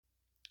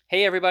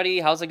Hey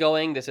everybody, how's it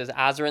going? This is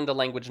Azarin the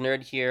Language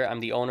Nerd here.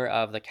 I'm the owner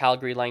of the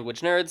Calgary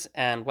Language Nerds,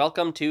 and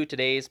welcome to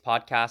today's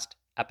podcast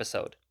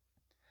episode.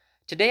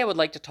 Today I would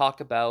like to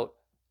talk about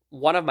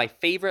one of my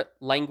favorite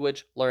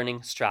language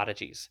learning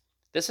strategies.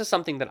 This is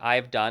something that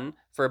I've done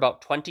for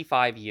about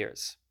 25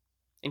 years.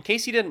 In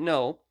case you didn't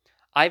know,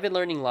 I've been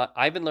learning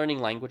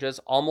languages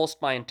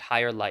almost my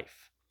entire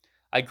life.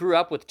 I grew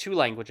up with two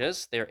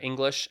languages, they're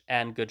English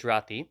and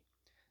Gujarati.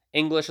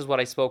 English is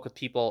what I spoke with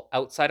people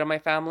outside of my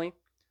family.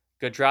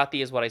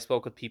 Gujarati is what I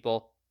spoke with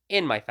people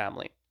in my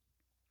family.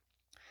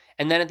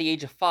 And then at the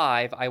age of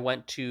 5, I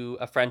went to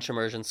a French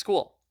immersion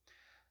school.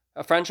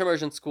 A French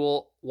immersion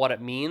school, what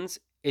it means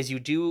is you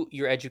do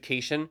your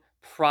education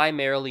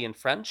primarily in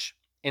French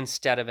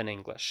instead of in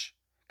English.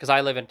 Because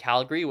I live in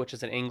Calgary, which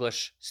is an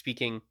English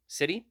speaking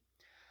city,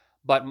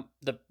 but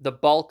the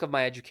bulk of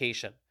my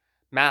education,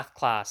 math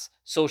class,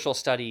 social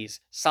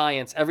studies,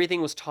 science,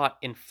 everything was taught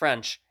in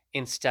French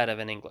instead of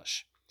in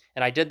English.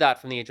 And I did that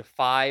from the age of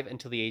 5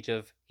 until the age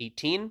of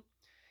 18. And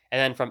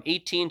then from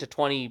 18 to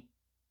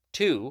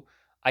 22,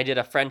 I did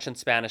a French and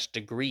Spanish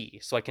degree.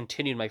 So I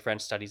continued my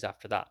French studies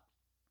after that.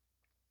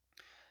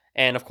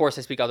 And of course,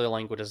 I speak other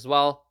languages as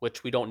well,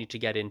 which we don't need to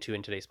get into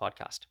in today's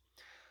podcast.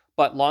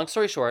 But long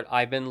story short,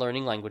 I've been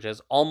learning languages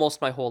almost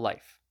my whole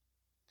life.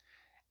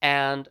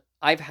 And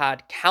I've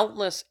had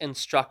countless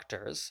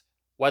instructors,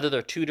 whether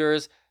they're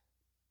tutors,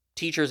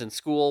 teachers in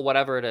school,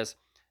 whatever it is,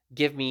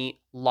 give me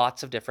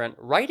lots of different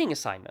writing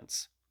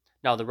assignments.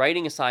 Now, the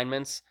writing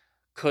assignments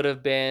could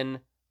have been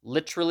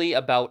literally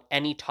about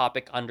any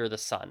topic under the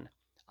sun.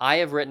 I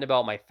have written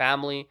about my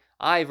family.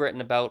 I've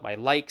written about my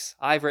likes.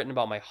 I've written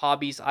about my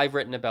hobbies. I've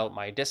written about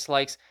my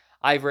dislikes.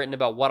 I've written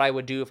about what I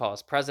would do if I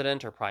was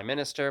president or prime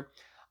minister.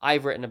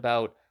 I've written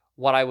about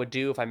what I would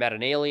do if I met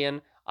an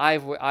alien.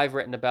 I've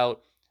written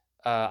about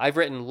I've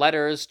written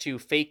letters to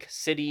fake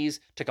cities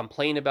to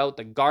complain about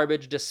the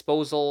garbage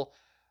disposal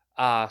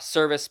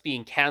service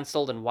being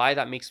canceled and why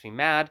that makes me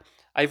mad.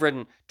 I've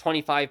written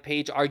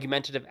 25-page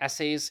argumentative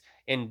essays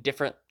in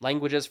different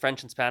languages,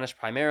 French and Spanish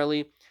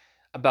primarily,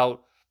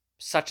 about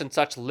such and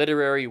such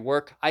literary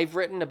work. I've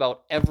written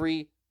about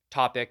every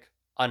topic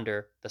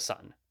under the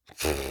sun.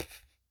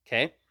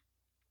 Okay?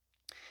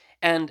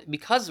 And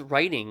because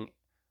writing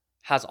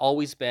has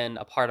always been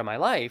a part of my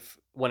life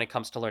when it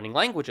comes to learning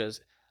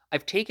languages,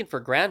 I've taken for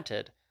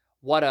granted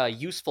what a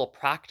useful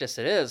practice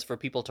it is for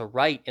people to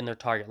write in their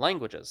target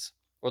languages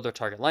or their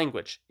target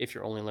language if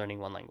you're only learning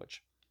one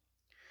language.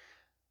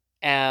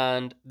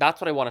 And that's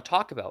what I want to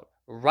talk about.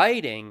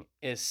 Writing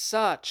is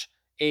such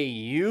a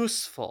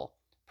useful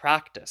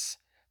practice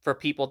for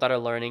people that are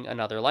learning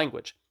another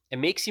language. It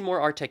makes you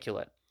more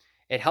articulate.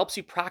 It helps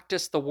you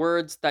practice the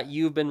words that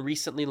you've been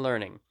recently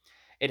learning.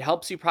 It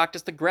helps you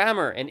practice the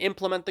grammar and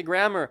implement the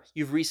grammar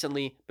you've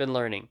recently been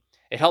learning.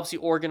 It helps you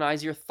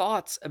organize your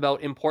thoughts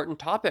about important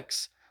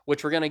topics,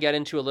 which we're going to get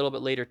into a little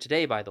bit later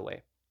today, by the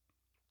way.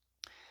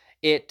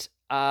 It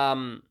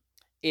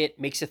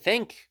makes you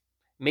think,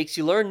 makes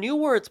you learn new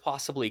words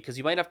possibly, because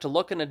you might have to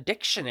look in a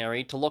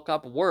dictionary to look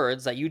up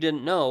words that you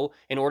didn't know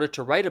in order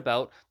to write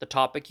about the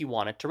topic you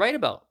wanted to write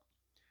about.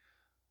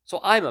 So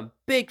I'm a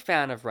big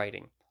fan of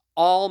writing.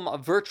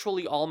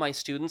 Virtually all my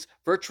students,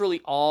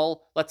 virtually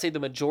all, let's say the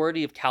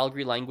majority of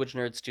Calgary Language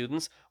Nerd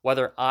students,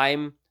 whether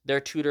I'm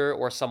their tutor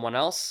or someone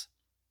else,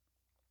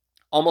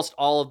 almost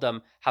all of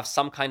them have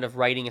some kind of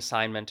writing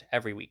assignment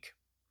every week.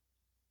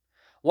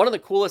 One of the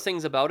coolest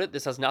things about it,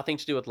 this has nothing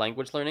to do with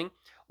language learning,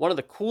 one of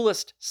the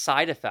coolest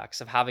side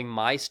effects of having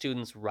my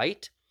students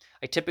write,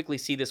 I typically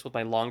see this with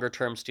my longer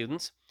term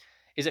students,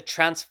 is it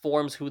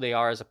transforms who they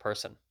are as a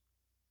person.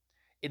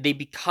 They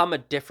become a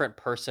different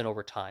person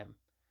over time.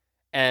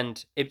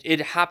 And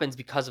it happens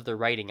because of their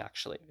writing,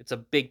 actually. It's a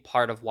big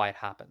part of why it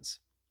happens.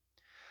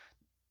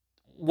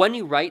 When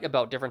you write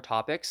about different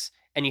topics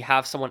and you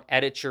have someone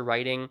edit your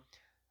writing,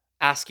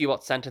 ask you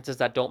about sentences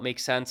that don't make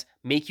sense,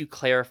 make you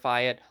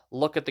clarify it,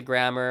 look at the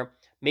grammar,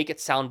 make it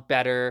sound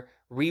better,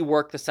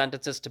 rework the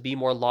sentences to be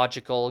more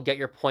logical, get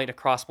your point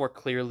across more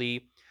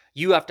clearly.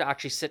 You have to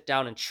actually sit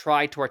down and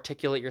try to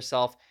articulate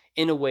yourself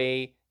in a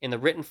way, in the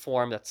written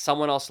form that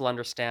someone else will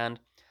understand.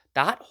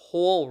 That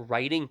whole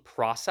writing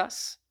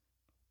process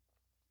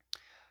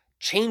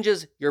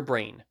changes your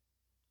brain.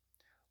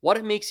 What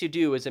it makes you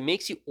do is it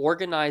makes you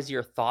organize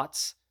your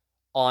thoughts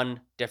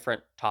on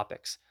different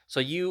topics. So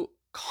you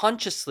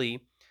consciously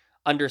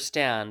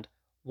understand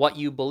what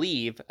you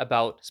believe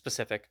about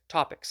specific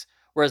topics.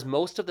 Whereas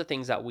most of the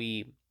things that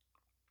we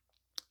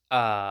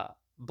uh,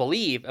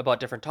 believe about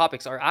different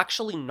topics are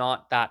actually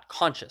not that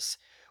conscious.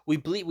 We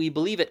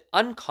believe it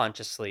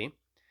unconsciously,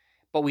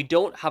 but we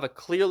don't have a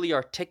clearly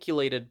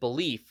articulated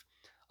belief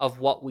of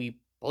what we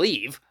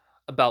believe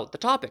about the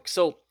topic.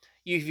 So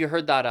you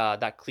heard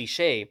that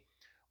cliche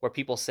where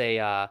people say,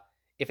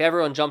 if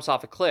everyone jumps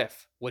off a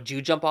cliff, would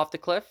you jump off the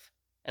cliff?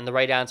 And the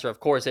right answer, of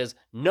course, is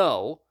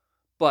no.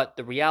 But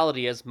the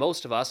reality is,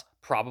 most of us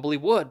probably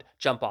would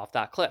jump off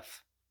that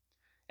cliff.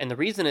 And the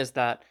reason is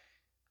that,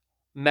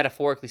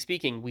 metaphorically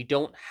speaking, we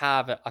don't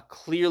have a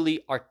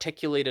clearly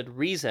articulated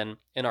reason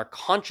in our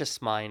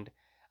conscious mind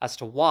as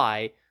to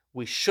why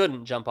we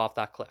shouldn't jump off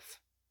that cliff.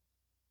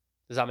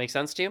 Does that make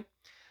sense to you?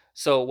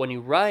 So when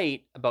you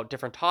write about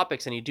different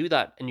topics and you do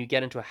that and you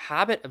get into a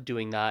habit of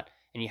doing that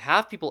and you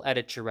have people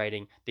edit your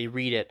writing, they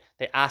read it,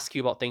 they ask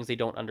you about things they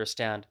don't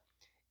understand,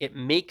 it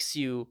makes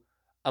you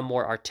a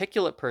more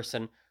articulate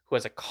person who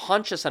has a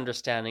conscious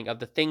understanding of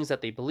the things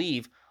that they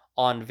believe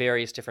on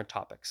various different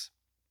topics.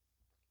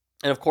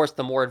 And of course,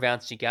 the more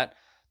advanced you get,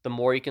 the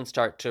more you can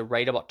start to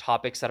write about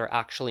topics that are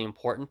actually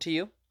important to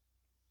you.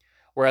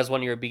 Whereas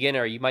when you're a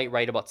beginner, you might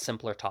write about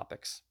simpler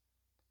topics.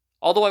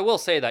 Although I will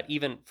say that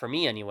even for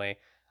me anyway,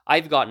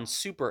 I've gotten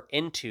super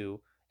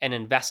into and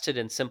invested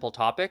in simple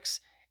topics,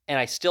 and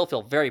I still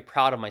feel very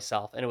proud of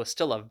myself. And it was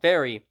still a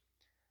very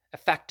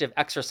effective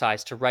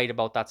exercise to write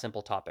about that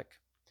simple topic.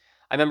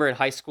 I remember in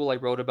high school, I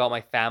wrote about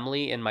my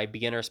family in my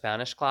beginner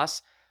Spanish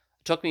class.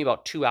 It took me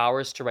about 2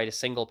 hours to write a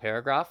single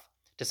paragraph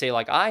to say,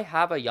 like, I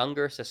have a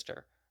younger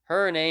sister.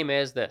 Her name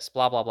is this,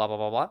 blah, blah, blah, blah,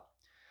 blah, blah.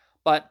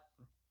 But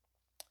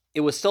it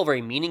was still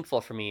very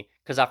meaningful for me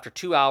because after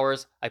 2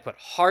 hours, I put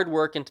hard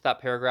work into that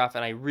paragraph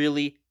and I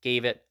really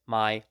gave it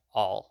my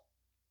all.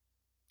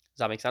 Does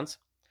that make sense?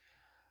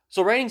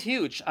 So writing's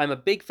huge. I'm a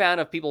big fan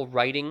of people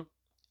writing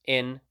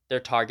in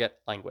their target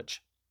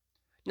language.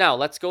 Now,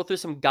 let's go through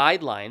some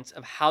guidelines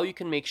of how you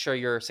can make sure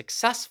you're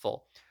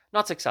successful.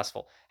 Not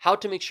successful, how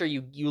to make sure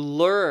you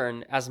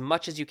learn as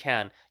much as you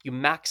can. You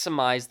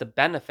maximize the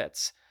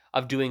benefits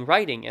of doing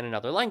writing in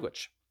another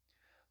language.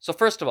 So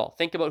first of all,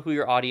 think about who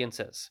your audience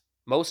is.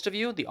 Most of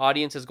you, the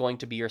audience is going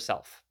to be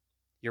yourself.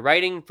 You're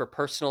writing for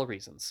personal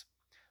reasons.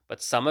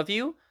 But some of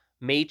you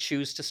may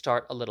choose to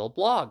start a little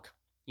blog.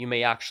 You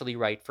may actually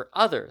write for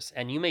others,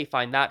 and you may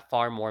find that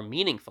far more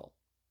meaningful.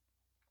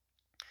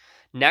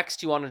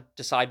 Next, you want to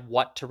decide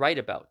what to write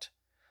about.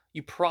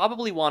 You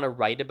probably want to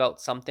write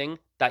about something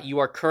that you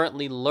are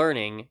currently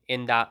learning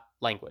in that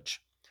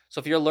language.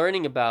 So if you're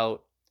learning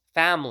about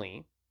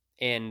family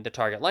in the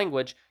target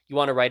language, you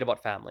want to write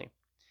about family.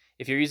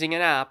 If you're using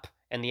an app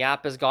and the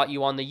app has got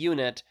you on the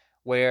unit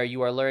where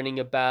you are learning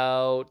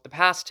about the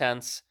past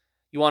tense,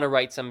 you want to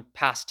write some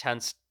past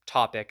tense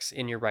topics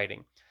in your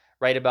writing.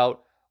 Write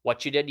about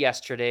what you did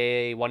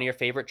yesterday, one of your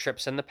favorite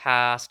trips in the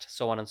past,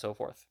 so on and so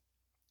forth.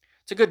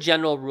 It's a good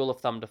general rule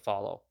of thumb to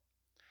follow.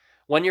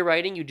 When you're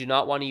writing, you do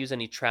not want to use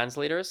any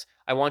translators.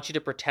 I want you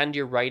to pretend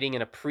you're writing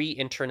in a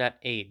pre-internet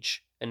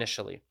age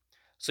initially.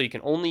 So you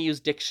can only use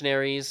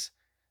dictionaries,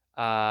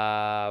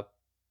 Becherels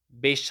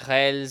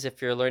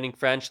if you're learning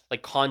French,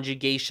 like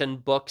conjugation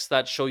books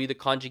that show you the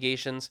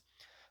conjugations.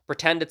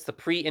 Pretend it's the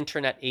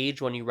pre-internet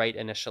age when you write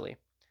initially.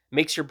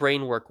 Makes your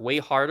brain work way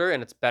harder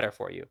and it's better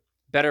for you.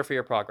 Better for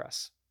your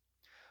progress.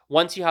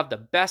 Once you have the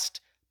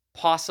best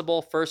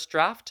possible first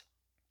draft,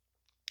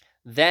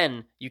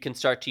 then you can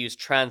start to use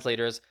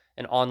translators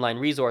and online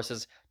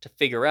resources to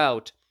figure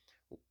out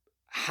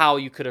how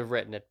you could have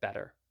written it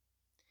better.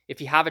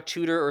 If you have a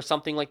tutor or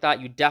something like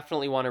that, you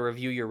definitely want to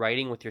review your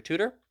writing with your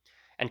tutor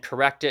and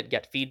correct it,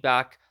 get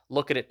feedback,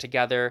 look at it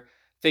together,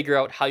 figure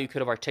out how you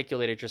could have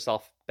articulated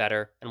yourself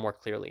better and more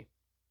clearly.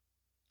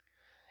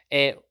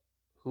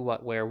 Who,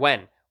 what, where,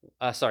 when.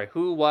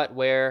 Who, what,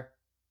 where.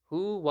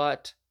 Who,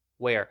 what,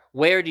 where.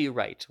 Where do you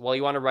write? Well,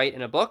 you want to write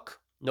in a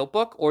book,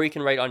 notebook, or you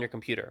can write on your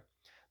computer.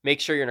 Make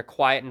sure you're in a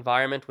quiet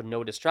environment with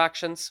no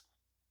distractions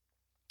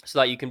so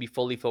that you can be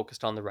fully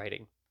focused on the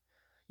writing.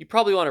 You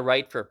probably want to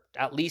write for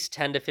at least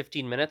 10 to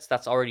 15 minutes.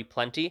 That's already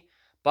plenty.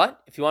 But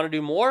if you want to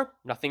do more,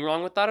 nothing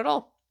wrong with that at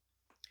all.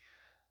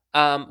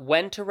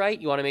 When to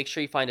write, you want to make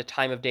sure you find a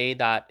time of day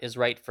that is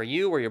right for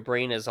you, where your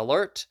brain is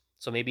alert.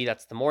 So maybe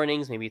that's the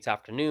mornings, maybe it's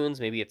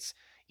afternoons, maybe it's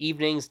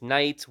evenings,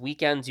 nights,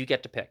 weekends, you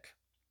get to pick.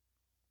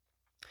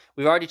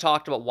 We've already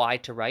talked about why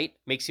to write.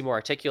 Makes you more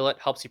articulate,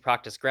 helps you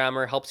practice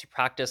grammar, helps you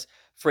practice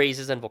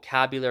phrases and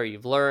vocabulary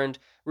you've learned,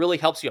 really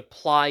helps you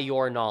apply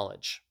your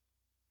knowledge.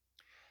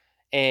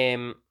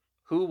 Who,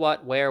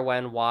 what, where,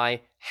 when,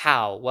 why,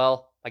 how.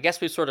 Well, I guess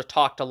we've sort of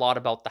talked a lot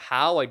about the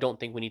how. I don't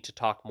think we need to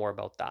talk more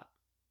about that.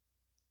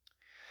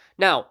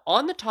 Now,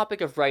 on the topic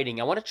of writing,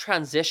 I want to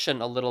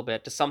transition a little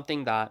bit to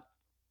something that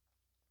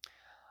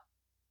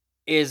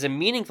is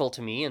meaningful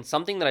to me and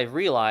something that I've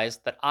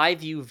realized that I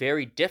view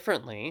very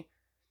differently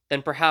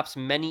than perhaps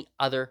many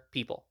other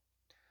people.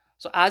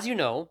 So as you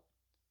know,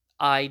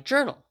 I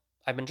journal.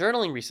 I've been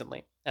journaling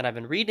recently, and I've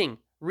been reading,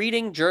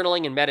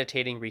 journaling, and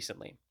meditating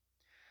recently.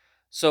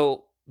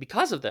 So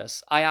because of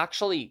this, I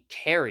actually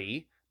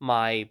carry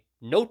my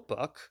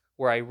notebook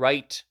where I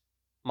write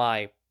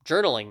my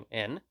journaling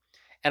in,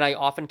 and I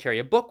often carry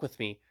a book with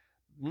me.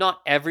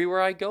 Not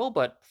everywhere I go,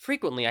 but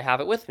frequently I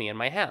have it with me in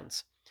my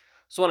hands.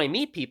 So when I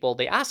meet people,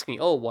 they ask me,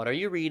 oh, what are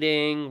you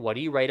reading? What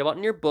do you write about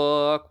in your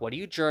book? What do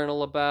you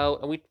journal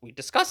about? And we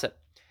discuss it.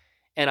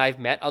 And I've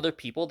met other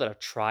people that have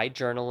tried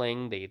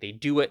journaling. They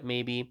do it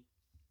maybe.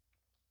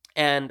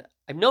 And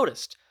I've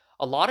noticed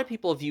a lot of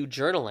people view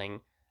journaling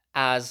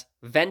as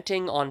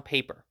venting on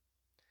paper.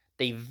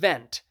 They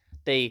vent.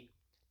 They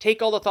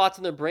take all the thoughts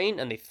in their brain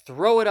and they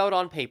throw it out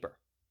on paper.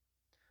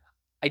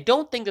 I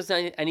don't think there's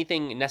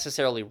anything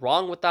necessarily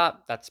wrong with that.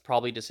 That's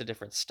probably just a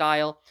different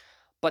style.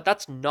 But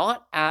that's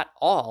not at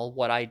all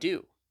what I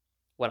do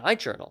when I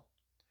journal.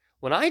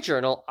 When I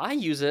journal, I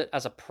use it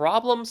as a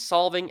problem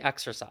solving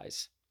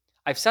exercise.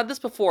 I've said this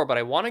before, but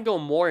I want to go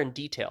more in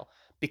detail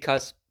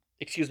because,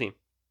 excuse me,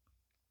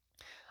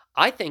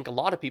 I think a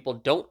lot of people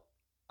don't,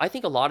 I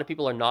think a lot of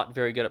people are not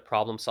very good at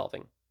problem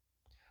solving.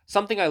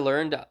 Something I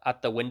learned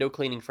at the window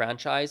cleaning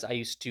franchise I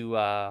used to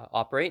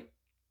operate,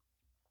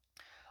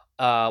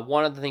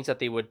 one of the things that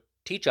they would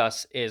teach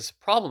us is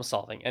problem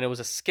solving. And it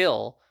was a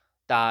skill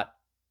that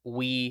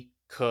we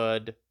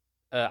could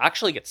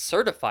actually get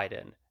certified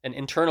in, an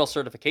internal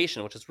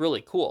certification, which is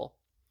really cool.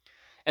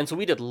 And so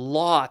we did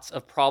lots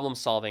of problem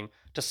solving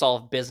to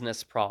solve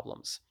business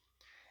problems.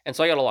 And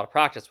so I got a lot of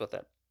practice with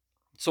it.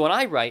 So when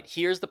I write,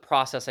 here's the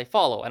process I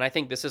follow. And I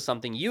think this is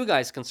something you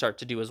guys can start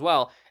to do as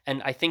well.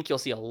 And I think you'll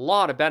see a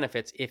lot of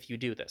benefits if you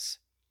do this.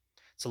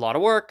 It's a lot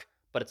of work,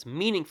 but it's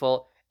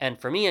meaningful. And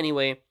for me,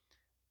 anyway,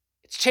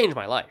 it's changed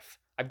my life.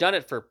 I've done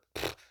it for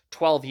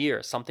 12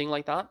 years, something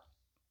like that.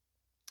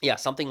 Yeah,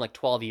 something like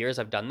 12 years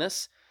I've done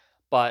this.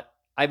 But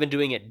I've been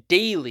doing it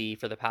daily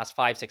for the past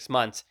 5, 6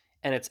 months.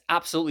 And it's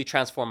absolutely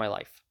transformed my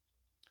life.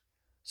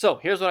 So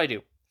here's what I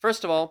do.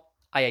 First of all,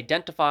 I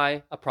identify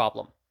a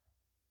problem.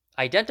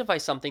 I identify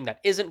something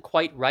that isn't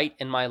quite right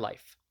in my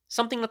life,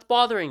 something that's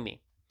bothering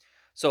me.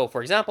 So,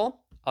 for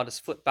example, I'll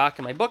just flip back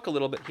in my book a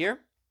little bit here,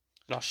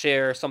 and I'll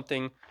share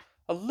something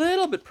a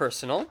little bit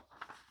personal.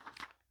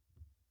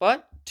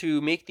 But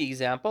to make the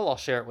example, I'll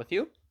share it with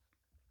you.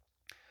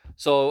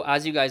 So,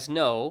 as you guys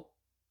know,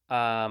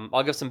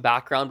 I'll give some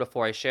background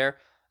before I share.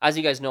 As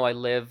you guys know, I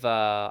live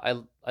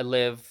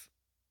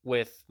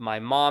with my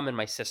mom and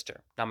my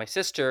sister. Now, my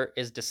sister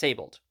is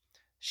disabled.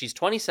 She's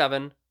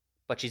 27,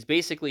 but she's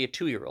basically a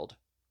 2-year-old.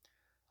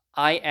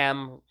 I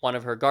am one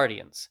of her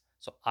guardians.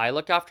 So I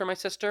look after my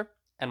sister,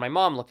 and my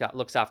mom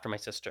looks after my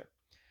sister.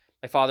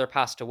 My father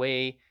passed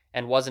away,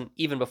 and wasn't,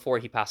 even before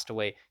he passed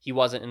away, he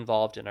wasn't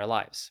involved in our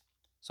lives.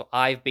 So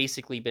I've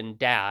basically been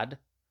dad,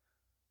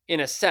 in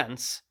a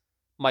sense,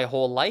 my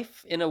whole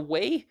life, in a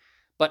way,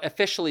 but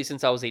officially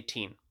since I was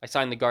 18. I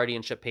signed the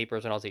guardianship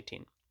papers when I was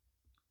 18.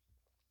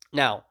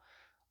 Now,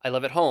 I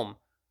live at home.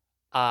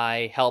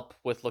 I help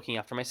with looking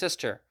after my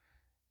sister.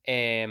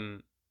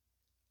 I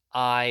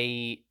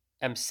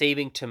am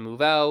saving to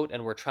move out,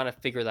 and we're trying to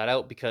figure that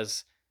out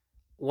because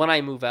when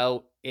I move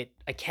out,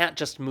 I can't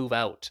just move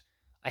out.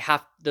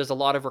 There's a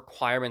lot of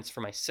requirements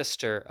for my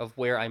sister of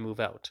where I move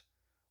out.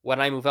 When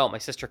I move out, my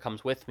sister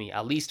comes with me,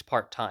 at least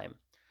part-time.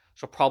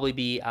 She'll probably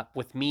be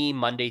with me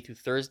Monday through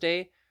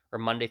Thursday or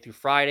Monday through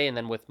Friday, and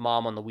then with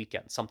mom on the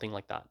weekend, something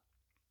like that.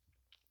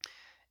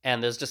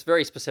 And there's just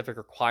very specific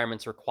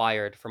requirements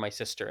required for my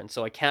sister. And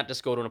so I can't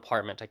just go to an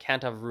apartment. I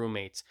can't have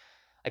roommates.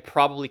 I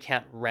probably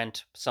can't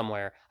rent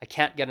somewhere. I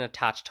can't get an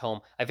attached home.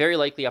 I very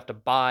likely have to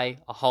buy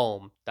a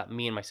home that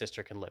me and my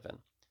sister can live in.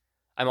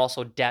 I'm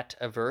also debt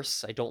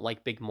averse. I don't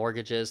like big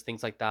mortgages,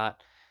 things like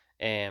that.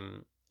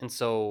 And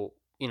so,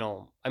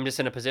 I'm just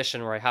in a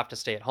position where I have to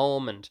stay at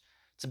home, and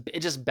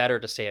it's just better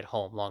to stay at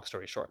home, long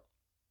story short.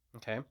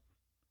 Okay.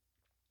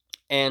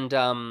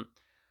 And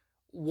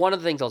one of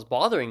the things that was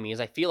bothering me is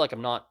I feel like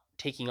I'm not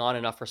taking on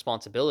enough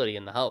responsibility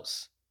in the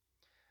house.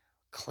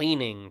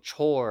 Cleaning,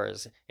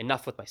 chores,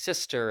 enough with my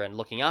sister and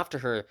looking after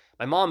her.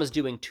 My mom is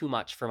doing too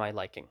much for my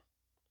liking.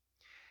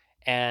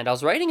 And I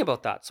was writing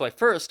about that. So I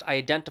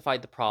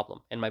identified the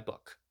problem in my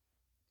book.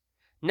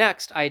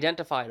 Next, I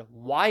identified,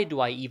 why do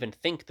I even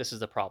think this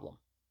is a problem?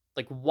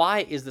 Like,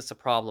 why is this a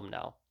problem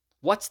now?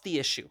 What's the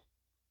issue?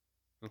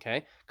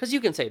 Okay? Because you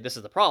can say this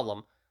is the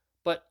problem,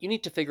 but you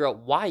need to figure out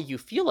why you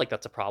feel like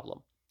that's a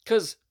problem.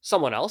 Because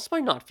someone else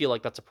might not feel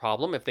like that's a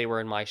problem if they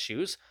were in my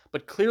shoes,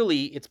 but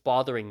clearly it's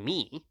bothering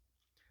me.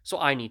 So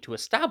I need to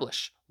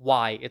establish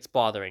why it's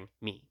bothering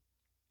me.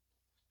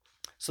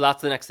 So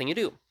that's the next thing you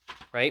do,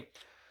 right?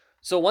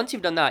 So once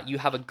you've done that, you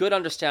have a good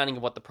understanding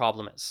of what the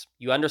problem is.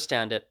 You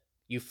understand it,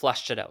 you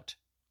fleshed it out.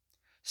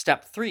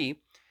 Step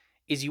 3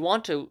 is you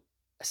want to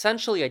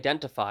essentially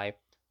identify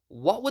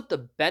what would the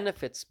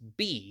benefits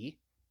be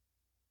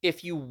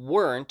if you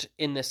weren't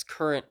in this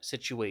current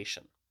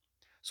situation.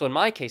 So in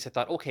my case, I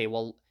thought, okay,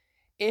 well,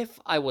 if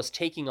I was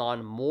taking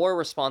on more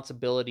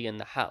responsibility in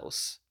the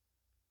house,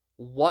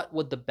 what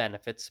would the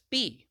benefits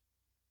be?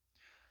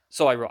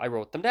 So I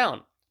wrote them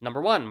down.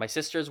 Number 1, my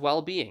sister's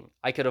well-being.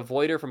 I could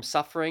avoid her from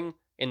suffering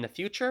in the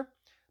future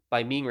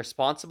by being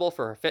responsible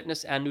for her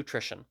fitness and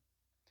nutrition.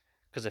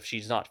 Because if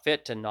she's not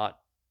fit and not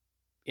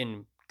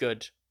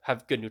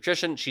have good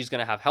nutrition, she's going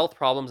to have health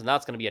problems, and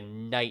that's going to be a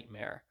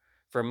nightmare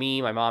for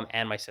me, my mom,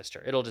 and my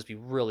sister. It'll just be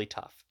really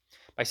tough.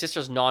 My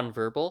sister's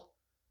nonverbal,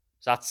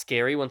 so that's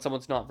scary when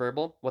someone's not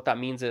verbal. What that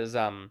means is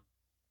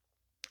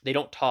they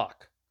don't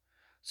talk.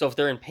 So if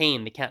they're in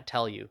pain, they can't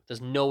tell you.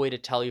 There's no way to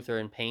tell you if they're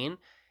in pain.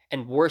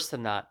 And worse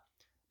than that,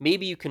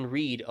 maybe you can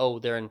read, oh,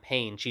 they're in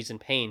pain. She's in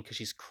pain because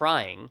she's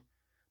crying,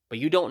 but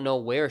you don't know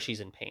where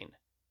she's in pain.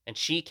 And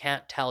she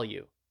can't tell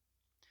you.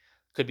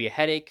 Could be a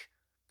headache,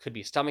 could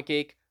be a stomach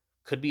ache,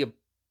 could be a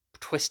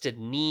twisted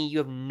knee.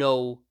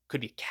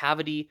 Could be a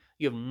cavity.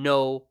 You have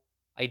no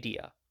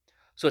idea.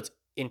 So it's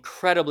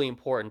incredibly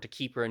important to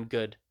keep her in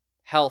good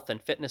health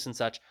and fitness and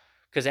such,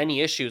 because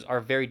any issues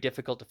are very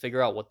difficult to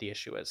figure out what the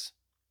issue is.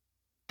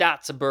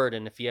 That's a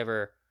burden if you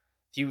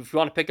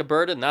want to pick a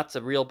burden, that's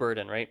a real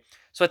burden, right?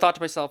 So I thought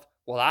to myself,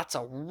 well, that's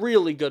a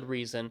really good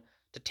reason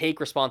to take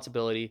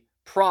responsibility,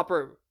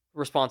 proper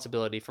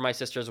responsibility for my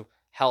sister's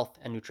health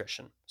and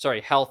nutrition.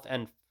 Sorry, health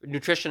and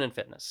nutrition and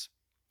fitness.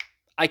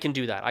 I can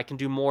do that. I can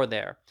do more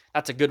there.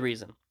 That's a good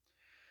reason.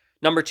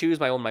 Number 2 is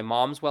my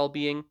mom's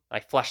well-being. I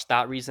fleshed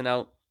that reason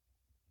out.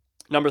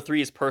 Number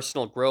 3 is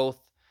personal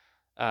growth.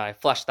 I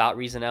fleshed that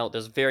reason out.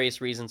 There's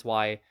various reasons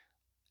why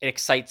it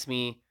excites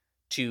me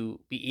to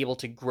be able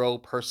to grow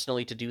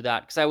personally to do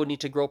that, because I would need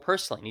to grow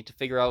personally. I need to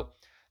figure out,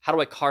 how do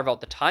I carve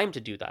out the time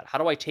to do that? How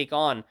do I take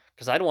on,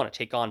 because I don't want to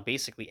take on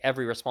basically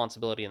every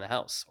responsibility in the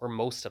house, or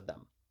most of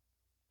them.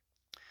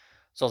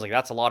 So I was like,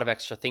 that's a lot of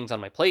extra things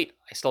on my plate.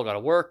 I still got to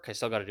work. I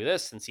still got to do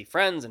this and see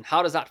friends. And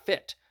how does that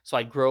fit? So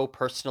I grow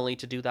personally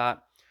to do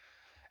that.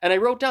 And I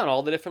wrote down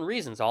all the different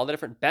reasons, all the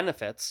different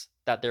benefits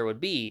that there would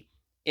be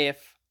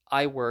if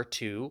I were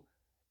to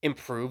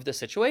improve the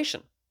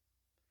situation.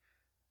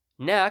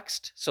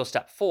 Next, so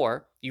step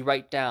 4, you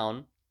write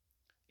down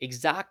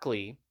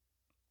exactly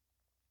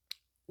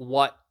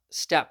what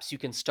steps you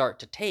can start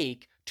to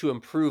take to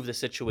improve the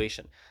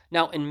situation.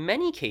 Now, in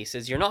many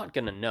cases, you're not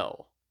going to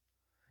know.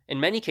 In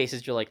many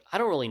cases, you're like, I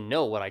don't really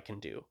know what I can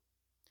do.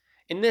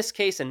 In this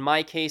case, in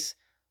my case,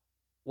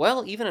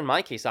 well, even in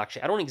my case,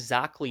 actually, I don't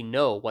exactly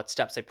know what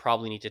steps I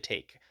probably need to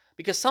take,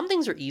 because some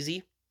things are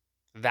easy.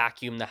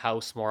 Vacuum the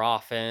house more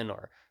often,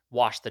 or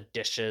wash the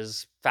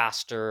dishes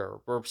faster,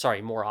 or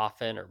more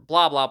often, or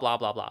blah, blah, blah,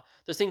 blah, blah.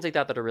 There's things like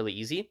that that are really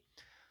easy.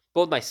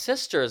 But with my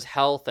sister's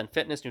health and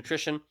fitness,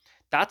 nutrition,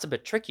 that's a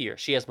bit trickier.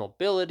 She has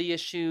mobility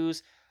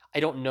issues. I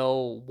don't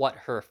know what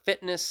her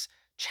fitness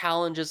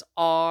challenges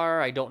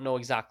are. I don't know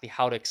exactly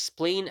how to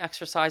explain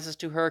exercises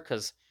to her,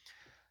 because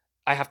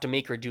I have to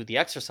make her do the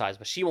exercise,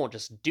 but she won't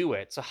just do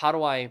it. So how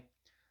do I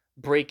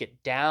break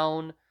it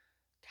down?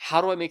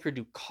 How do I make her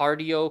do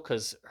cardio,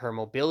 because her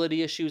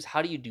mobility issues?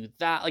 How do you do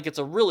that? Like, it's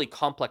a really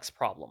complex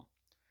problem.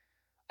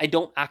 I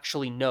don't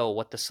actually know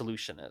what the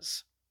solution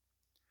is.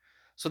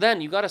 So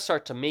then you got to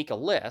start to make a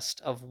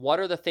list of what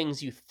are the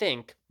things you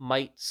think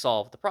might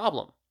solve the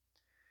problem.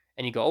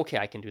 And you go, okay,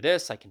 I can do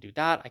this, I can do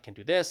that, I can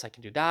do this, I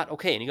can do that.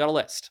 Okay, and you got a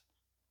list.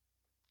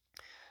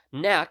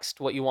 Next,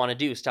 what you want to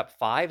do, step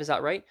 5, is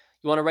that right?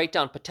 You want to write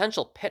down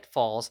potential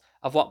pitfalls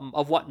of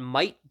what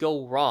might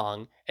go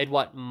wrong and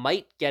what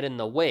might get in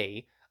the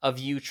way of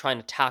you trying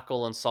to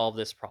tackle and solve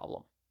this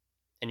problem.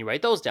 And you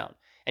write those down.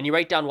 And you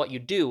write down what you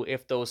do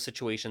if those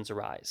situations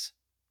arise.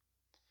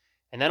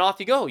 And then off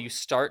you go. You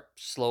start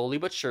slowly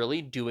but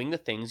surely doing the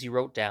things you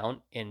wrote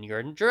down in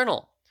your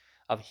journal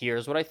of,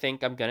 here's what I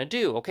think I'm going to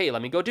do. Okay,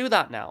 let me go do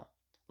that now.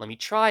 Let me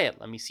try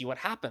it. Let me see what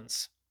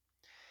happens.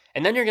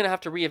 And then you're going to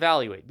have to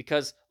reevaluate,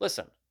 because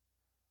listen,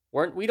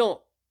 we're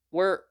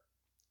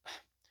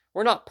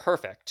not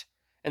perfect.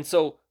 And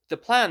so the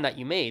plan that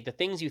you made, the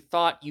things you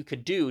thought you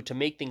could do to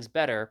make things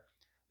better,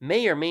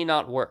 may or may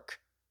not work.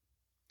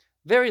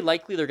 Very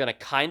likely they're going to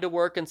kind of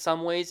work in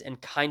some ways and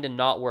kind of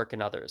not work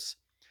in others.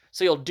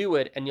 So you'll do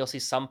it and you'll see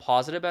some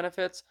positive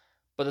benefits,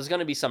 but there's going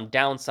to be some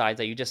downsides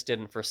that you just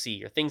didn't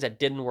foresee, or things that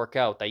didn't work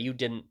out that you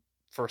didn't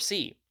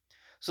foresee.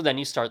 So then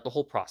you start the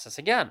whole process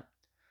again.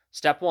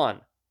 Step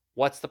 1,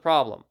 what's the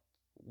problem?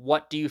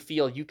 What do you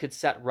feel you could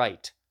set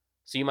right?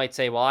 So you might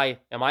say, well,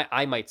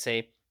 I might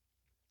say,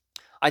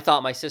 I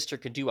thought my sister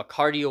could do a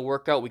cardio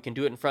workout. We can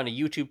do it in front of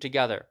YouTube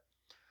together.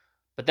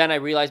 But then I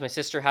realized my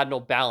sister had no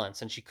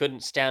balance and she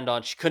couldn't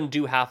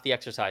do half the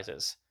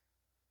exercises.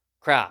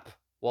 Crap.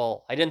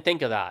 Well, I didn't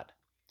think of that.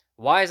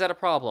 Why is that a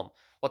problem?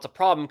 Well, it's a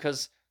problem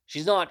because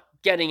she's not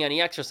getting any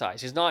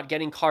exercise. She's not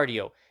getting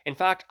cardio. In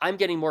fact, I'm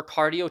getting more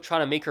cardio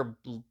trying to make her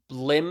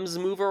limbs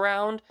move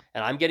around,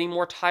 and I'm getting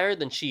more tired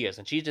than she is.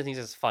 And she just thinks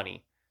it's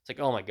funny. It's like,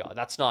 oh my God,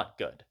 that's not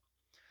good.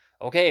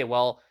 Okay,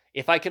 well,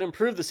 if I could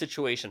improve the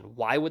situation,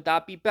 why would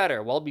that be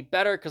better? Well, it'd be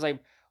better because I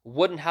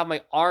wouldn't have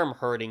my arm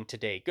hurting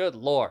today. Good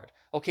Lord.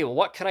 Okay, well,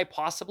 what could I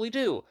possibly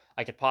do?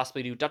 I could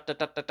possibly do da da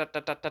da da da da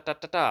da da da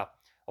da da.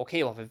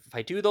 Okay, well, if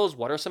I do those,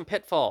 what are some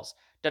pitfalls?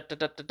 Da da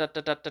da da da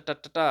da da da da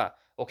da da.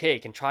 Okay, I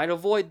can try and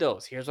avoid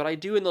those. Here's what I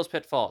do in those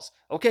pitfalls.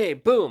 Okay,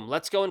 boom,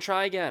 let's go and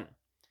try again.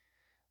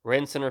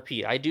 Rinse and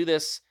repeat. I do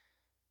this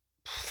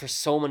for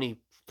so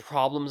many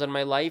problems in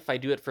my life. I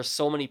do it for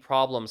so many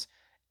problems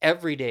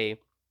every day.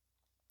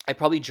 I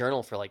probably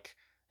journal for like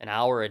an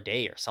hour a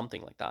day or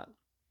something like that.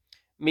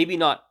 Maybe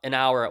not an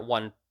hour at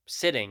one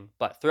sitting,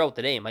 but throughout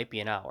the day, it might be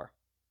an hour.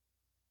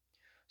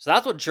 So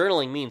that's what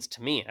journaling means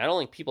to me. I don't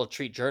think people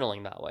treat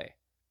journaling that way.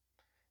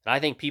 And I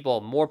think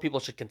more people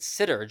should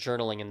consider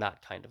journaling in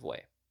that kind of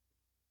way.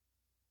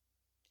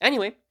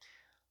 Anyway,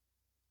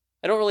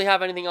 I don't really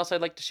have anything else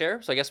I'd like to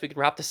share, so I guess we can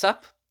wrap this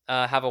up.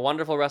 Have a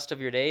wonderful rest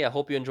of your day. I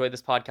hope you enjoyed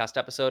this podcast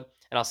episode,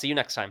 and I'll see you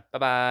next time.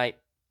 Bye-bye.